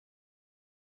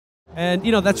And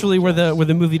that's really where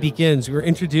the movie begins. We're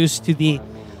introduced to the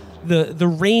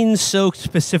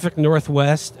rain-soaked Pacific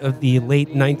Northwest of the late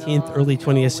 19th, early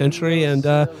 20th century, and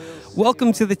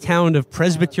welcome to the town of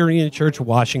Presbyterian Church,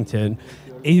 Washington,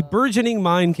 a burgeoning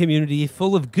mine community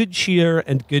full of good cheer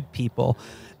and good people.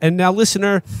 And now,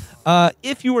 listener,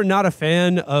 if you are not a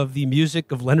fan of the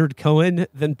music of Leonard Cohen,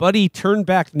 then, buddy, turn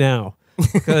back now,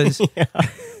 because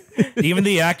even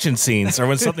the action scenes or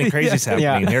when something crazy is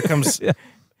happening,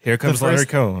 here comes Leonard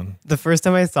Cohen. The first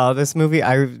time I saw this movie,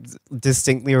 I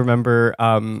distinctly remember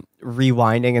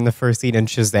rewinding in the first scene and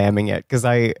Shazamming it, because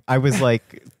I was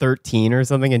like 13 or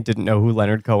something and didn't know who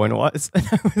Leonard Cohen was. And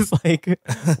I was like,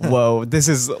 whoa, this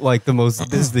is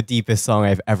the deepest song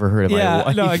I've ever heard in my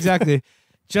life. No, exactly.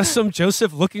 Just some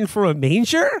Joseph looking for a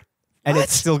manger? And it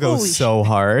still goes so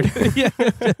hard.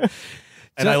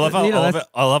 And I love how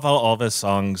all of his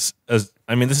songs, this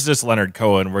is just Leonard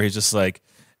Cohen, where he's just like,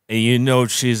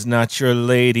 she's not your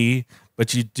lady,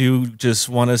 but you do just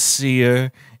want to see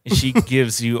her, and she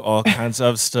gives you all kinds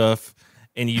of stuff,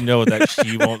 and you know that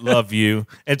she won't love you.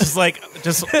 It's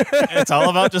it's all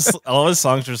about all his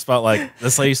songs are just about like,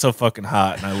 this lady's so fucking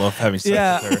hot, and I love having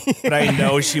sex with her, but I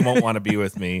know she won't want to be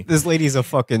with me. This lady's a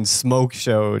fucking smoke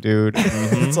show, dude.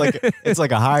 Mm-hmm. It's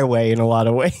like a highway in a lot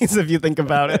of ways if you think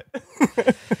about it.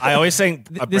 I always think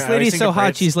this lady's so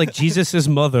hot she's like Jesus'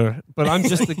 mother, but I'm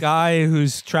just the guy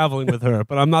who's traveling with her,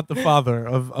 but I'm not the father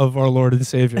of our Lord and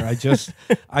Savior. I just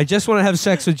want to have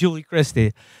sex with Julie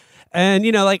Christie. And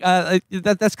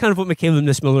that's kind of what McCabe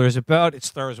Mrs. Miller is about. It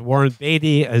stars Warren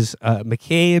Beatty as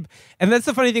McCabe, and that's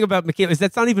the funny thing about McCabe is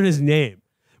that's not even his name.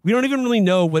 We don't even really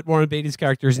know what Warren Beatty's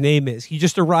character's name is. He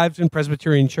just arrives in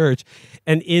Presbyterian Church,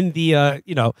 and in the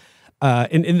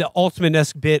in the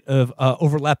Altman-esque bit of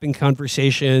overlapping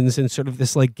conversations and sort of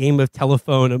this like game of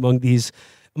telephone among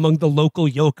the local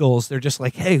yokels, they're just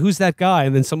like, hey, who's that guy?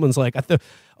 And then someone's like,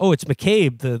 it's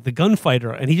McCabe, the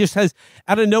gunfighter. And he just has,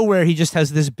 out of nowhere, he just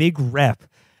has this big rep.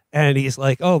 And he's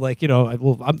like, he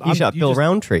shot Bill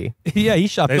Roundtree. Yeah, he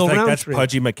shot Bill Roundtree. That's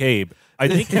Pudgy McCabe. I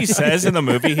think he says in the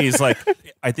movie,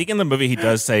 he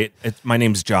does say, my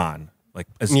name's John, like,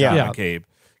 as John McCabe.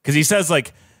 Because he says,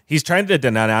 like, he's trying to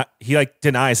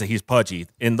denies that he's pudgy.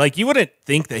 And, like, you wouldn't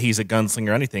think that he's a gunslinger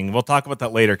or anything. We'll talk about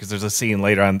that later, because there's a scene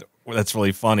later on that's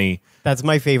really funny. That's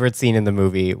my favorite scene in the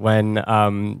movie, when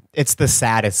it's the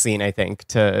saddest scene, I think.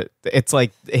 It's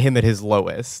like him at his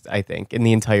lowest, I think, in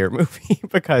the entire movie,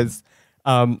 because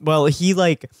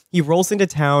he rolls into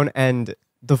town, and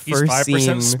he's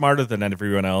 5% smarter than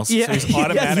everyone else. Yeah. So he's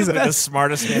automatically the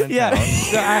smartest man in town.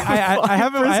 I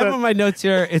have him on my notes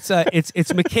here. It's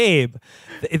McCabe,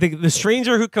 the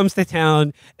stranger who comes to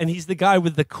town, and he's the guy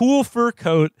with the cool fur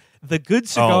coat, the good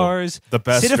cigars, the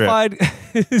best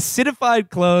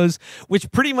citified clothes,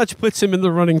 which pretty much puts him in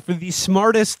the running for the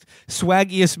smartest,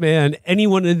 swaggiest man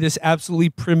anyone in this absolutely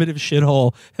primitive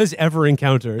shithole has ever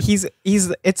encountered.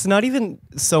 It's not even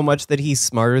so much that he's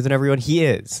smarter than everyone. He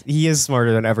is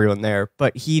smarter than everyone there,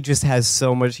 but he just has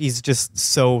so much. He's just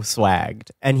so swagged,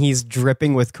 and he's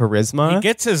dripping with charisma. He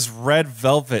gets his red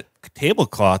velvet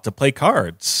tablecloth to play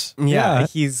cards. Yeah.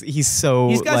 He's so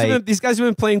these guys have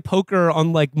been playing poker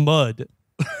on like mud.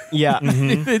 Yeah.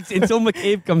 Until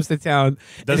McCabe comes to town.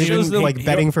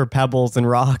 Betting for pebbles and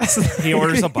rocks. He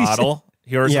orders a bottle.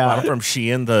 He orders a bottle from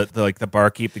Sheehan, the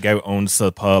barkeep, the guy who owns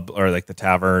the pub or like the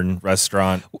tavern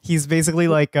restaurant. He's basically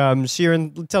like,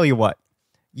 Sheeran, tell you what,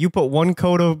 you put one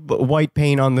coat of white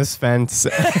paint on this fence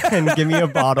and give me a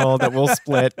bottle that we'll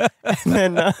split. And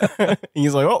then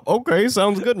he's like, oh, okay,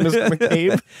 sounds good, Mr.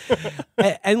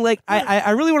 McCabe. And like,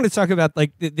 I really want to talk about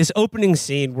like this opening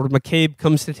scene where McCabe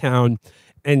comes to town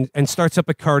and starts up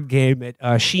a card game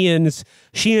at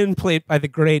Sheehan, played by the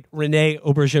great Rene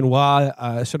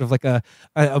Aubergenois, sort of like a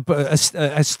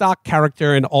stock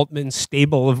character in Altman's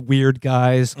stable of weird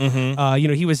guys.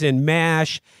 Mm-hmm. He was in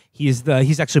MASH. He's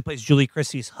actually plays Julie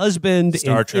Christie's husband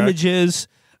Star in Trek. Images,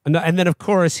 and then of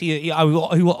course he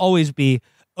will always be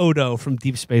Odo from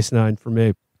Deep Space Nine for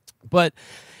me. But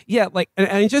yeah, like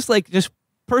and just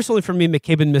personally for me,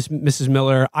 McCabe and Mrs.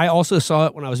 Miller, I also saw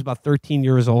it when I was about 13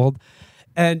 years old.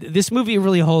 And this movie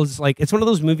really holds, like, it's one of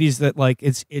those movies that, like,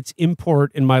 its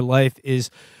import in my life is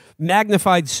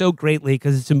magnified so greatly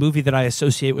because it's a movie that I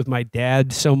associate with my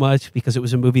dad so much because it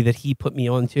was a movie that he put me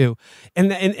onto.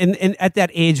 And at that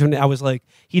age when I was like,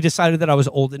 he decided that I was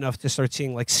old enough to start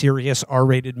seeing, like, serious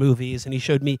R-rated movies. And he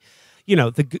showed me,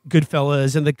 the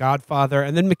Goodfellas and The Godfather.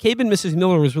 And then McCabe and Mrs.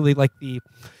 Miller was really like the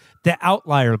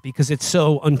outlier because it's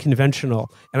so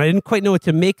unconventional. And I didn't quite know what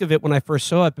to make of it when I first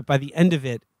saw it, but by the end of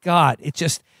it, God,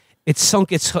 it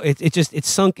sunk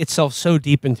itself so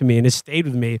deep into me and it stayed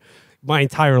with me my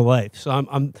entire life. So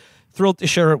I'm thrilled to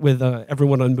share it with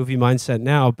everyone on Movie Mindset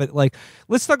now. But like,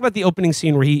 let's talk about the opening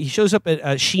scene where he shows up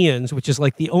at Sheehan's, which is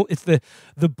like it's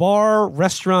the bar,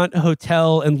 restaurant,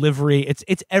 hotel, and livery.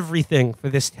 It's everything for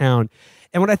this town.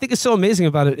 And what I think is so amazing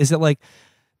about it is that like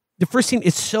the first scene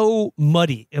is so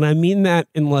muddy, and I mean that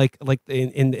in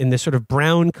in the sort of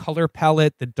brown color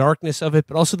palette, the darkness of it,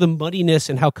 but also the muddiness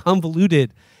and how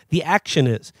convoluted the action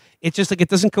is. It's just like it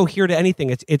doesn't cohere to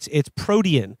anything. It's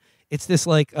protean. It's this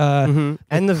like and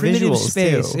the primitive visuals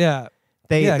space. too. Yeah.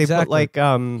 They exactly. put like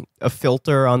a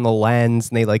filter on the lens,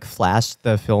 and they like flash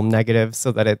the film negative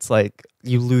so that it's like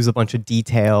you lose a bunch of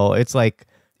detail. It's like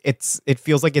it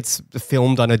feels like it's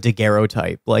filmed on a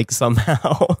daguerreotype, like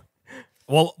somehow.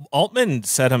 Well, Altman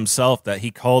said himself that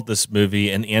he called this movie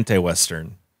an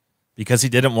anti-Western because he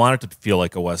didn't want it to feel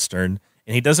like a Western.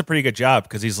 And he does a pretty good job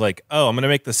because he's like, oh, I'm going to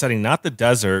make the setting not the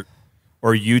desert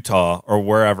or Utah or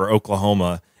wherever,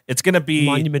 Oklahoma. It's going to be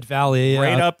Monument Valley,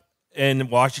 right up in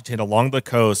Washington along the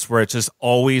coast where it's just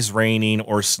always raining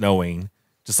or snowing.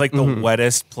 Just like the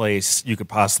wettest place you could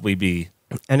possibly be.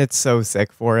 And it's so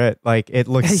sick for it. Like it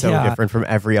looks so different from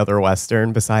every other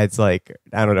Western besides like,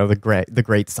 I don't know, the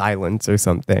Great Silence or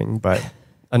something, but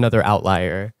another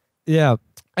outlier. Yeah.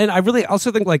 And I really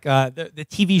also think like the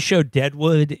TV show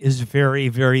Deadwood is very,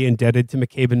 very indebted to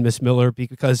McCabe and Miss Miller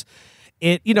because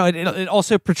it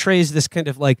also portrays this kind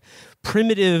of like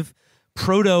primitive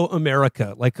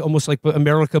proto-America, like almost like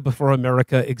America before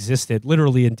America existed,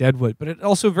 literally in Deadwood. But it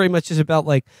also very much is about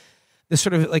like the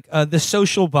sort of like the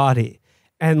social body.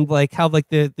 And like how like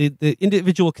the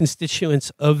individual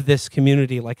constituents of this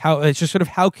community, like how it's just sort of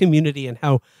how community and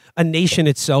how a nation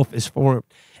itself is formed.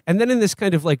 And then in this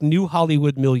kind of like new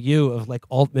Hollywood milieu of like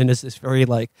Altman as this very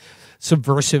like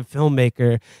subversive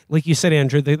filmmaker, like you said,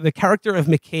 Andrew, the character of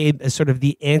McCabe is sort of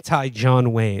the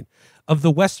anti-John Wayne of the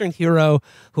Western hero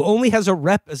who only has a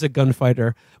rep as a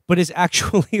gunfighter, but is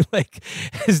actually like,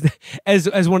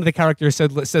 as one of the characters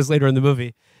says later in the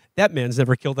movie, that man's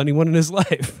never killed anyone in his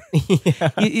life.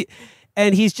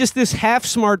 And he's just this half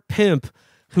smart pimp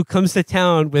who comes to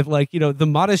town with like, the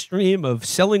modest dream of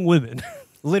selling women.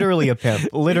 Literally a pimp.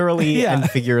 Literally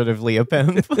and figuratively a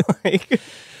pimp. Like,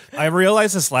 I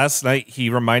realized this last night. He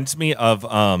reminds me of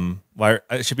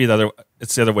it should be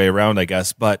it's the other way around, I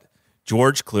guess, but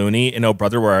George Clooney in Oh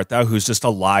Brother Where Art Thou, who's just a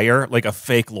liar, like a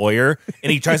fake lawyer,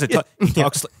 and he tries to talk. He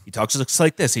talks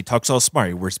like this. He talks all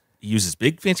smart. He uses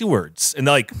big fancy words, and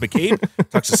like McCabe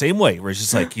talks the same way, where it's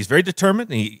just like he's very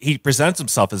determined. And he presents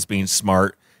himself as being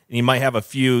smart, and he might have a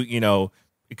few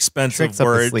expensive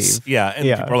words. Yeah, and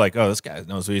people are like, oh, this guy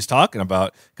knows what he's talking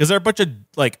about, because they're a bunch of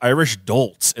like Irish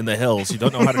dolts in the hills who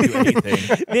don't know how to do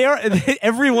anything.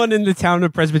 Everyone in the town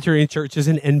of Presbyterian Church is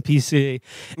an NPC.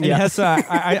 And Hesse,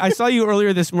 I saw you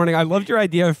earlier this morning. I loved your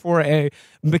idea for a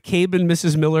McCabe and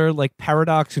Mrs. Miller like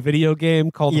paradox video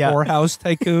game called Whorehouse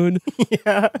Tycoon.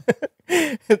 Yeah.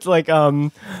 It's like,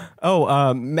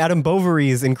 Madame Bovary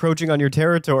is encroaching on your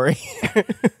territory.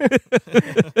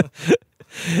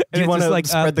 Do you want to like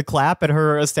spread the clap at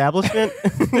her establishment?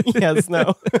 Yes,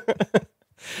 no.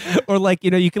 Or like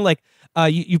you can like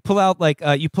you pull out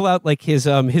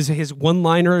his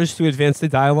one-liners to advance the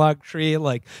dialogue tree.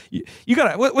 Like you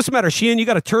got what's the matter, Sheehan? You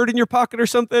got a turd in your pocket or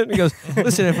something? And he goes,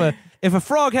 listen, if a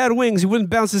frog had wings, he wouldn't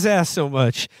bounce his ass so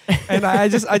much. And I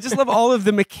just love all of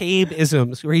the McCabe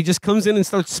isms where he just comes in and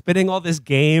starts spitting all this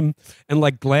game and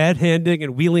like glad handing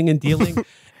and wheeling and dealing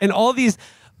and all these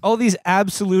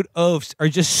absolute oafs are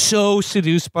just so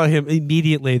seduced by him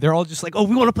immediately. They're all just like, oh,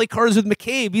 we want to play cards with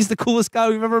McCabe. He's the coolest guy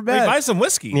we've ever met. Hey, buy some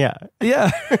whiskey. Yeah.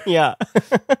 Yeah.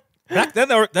 Back then,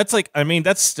 that's like, I mean,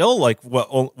 that's still like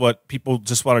what people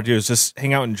just want to do is just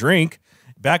hang out and drink.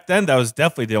 Back then, that was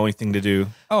definitely the only thing to do.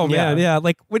 Oh, man, yeah.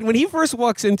 Like, when he first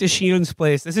walks into Sheehan's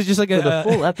place, this is just like the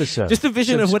full episode, just a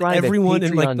vision of what everyone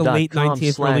in like the late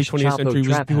 19th, early 20th century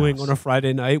was doing on a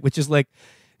Friday night, which is like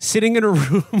sitting in a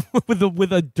room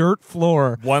with a dirt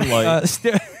floor, one light,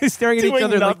 staring at each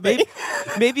other. Nothing. Like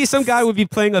maybe some guy would be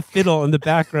playing a fiddle in the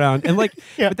background, and like,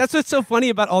 but that's what's so funny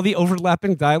about all the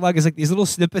overlapping dialogue is like these little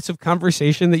snippets of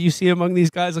conversation that you see among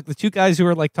these guys, like the two guys who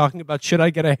are like talking about should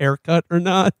I get a haircut or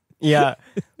not. Yeah,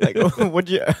 like what'd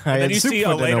you? Then you see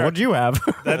later. What'd you have?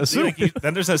 Then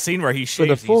there's a scene where he shaves. For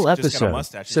the full he's episode,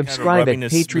 just got a subscribe at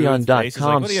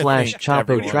patreon.com/Chapo like,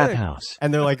 Trap House.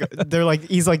 And they're like,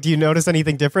 he's like, do you notice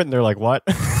anything different? And they're like, what?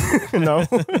 No.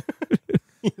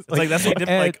 It's like that's what he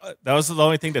did. Like that was the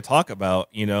only thing to talk about,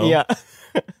 Yeah.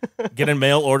 Get a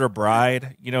mail order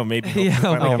bride, maybe.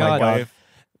 Oh my God. Wife.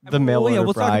 The mail order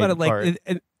we'll talk bride about it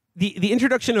part. The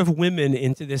introduction of women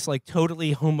into this like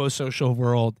totally homosocial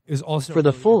world is also For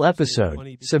the really full interesting and episode,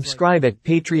 funny because, subscribe at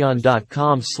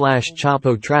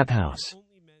patreon.com/Chapo Trap House.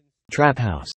 Trap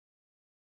House.